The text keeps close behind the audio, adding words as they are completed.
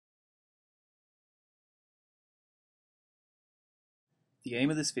The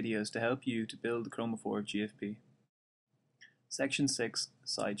aim of this video is to help you to build the chromophore of GFP. Section 6,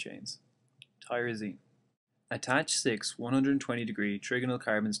 Side Chains. Tyrosine. Attach 6 120-degree trigonal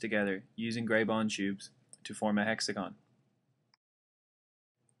carbons together using gray bond tubes to form a hexagon.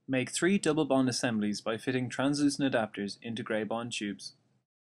 Make 3 double bond assemblies by fitting translucent adapters into gray bond tubes.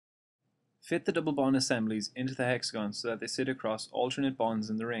 Fit the double bond assemblies into the hexagon so that they sit across alternate bonds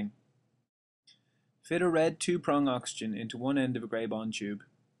in the ring. Fit a red 2-prong oxygen into one end of a gray bond tube,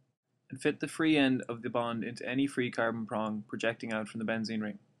 and fit the free end of the bond into any free carbon prong projecting out from the benzene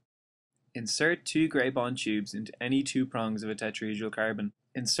ring. Insert 2 gray bond tubes into any 2 prongs of a tetrahedral carbon.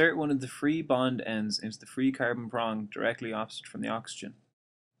 Insert one of the free bond ends into the free carbon prong directly opposite from the oxygen.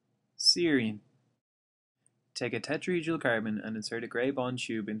 Serine. Take a tetrahedral carbon and insert a gray bond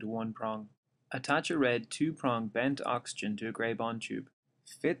tube into one prong. Attach a red 2-prong bent oxygen to a gray bond tube.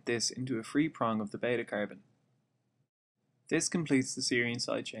 Fit this into a free prong of the beta carbon. This completes the serine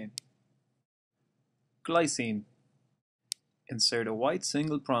side chain. Glycine. Insert a white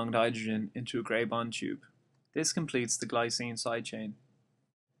single-pronged hydrogen into a gray bond tube. This completes the glycine side chain.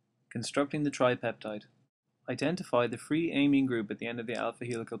 Constructing the tripeptide. Identify the free amine group at the end of the alpha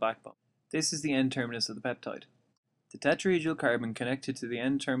helical backbone. This is the N-terminus of the peptide. The tetrahedral carbon connected to the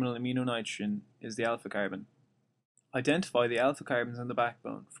N-terminal aminonitrogen is the alpha carbon. Identify the alpha carbons on the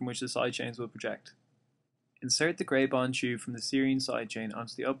backbone from which the side chains will project. Insert the gray bond tube from the serine side chain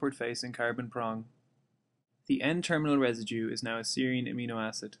onto the upward facing carbon prong. The N-terminal residue is now a serine amino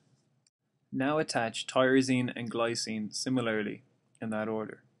acid. Now attach tyrosine and glycine similarly in that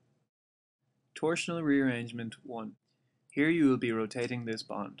order. Torsional rearrangement 1. Here you will be rotating this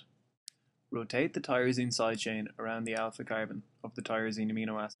bond. Rotate the tyrosine side chain around the alpha carbon of the tyrosine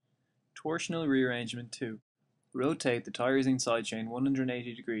amino acid. Torsional rearrangement 2. Rotate the tyrosine side chain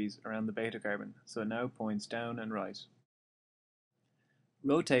 180 degrees around the beta carbon so it now points down and right.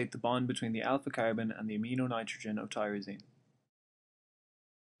 Rotate the bond between the alpha carbon and the aminonitrogen of tyrosine.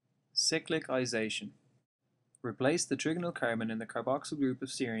 Cyclicization. Replace the trigonal carbon in the carboxyl group of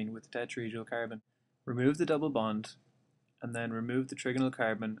serine with the tetrahedral carbon. Remove the double bond and then remove the trigonal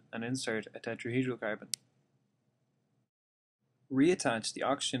carbon and insert a tetrahedral carbon. Reattach the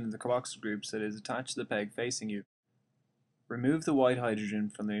oxygen in the carboxyl group so that it is attached to the peg facing you. Remove the white hydrogen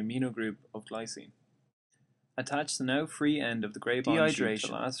from the amino group of glycine. Attach the now free end of the gray bond tube to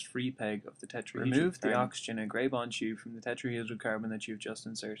the last free peg of the tetrahedral carbon. Remove the oxygen and gray bond tube from the tetrahedral carbon that you've just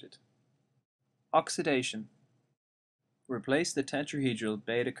inserted. Oxidation. Replace the tetrahedral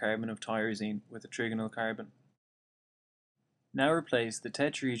beta carbon of tyrosine with a trigonal carbon. Now replace the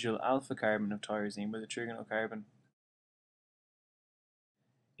tetrahedral alpha carbon of tyrosine with a trigonal carbon.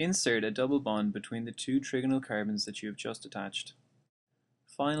 Insert a double bond between the 2 trigonal carbons that you have just attached.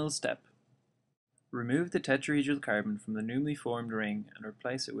 Final step. Remove the tetrahedral carbon from the newly formed ring and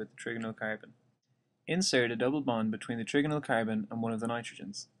replace it with the trigonal carbon. Insert a double bond between the trigonal carbon and one of the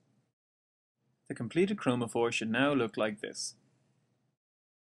nitrogens. The completed chromophore should now look like this.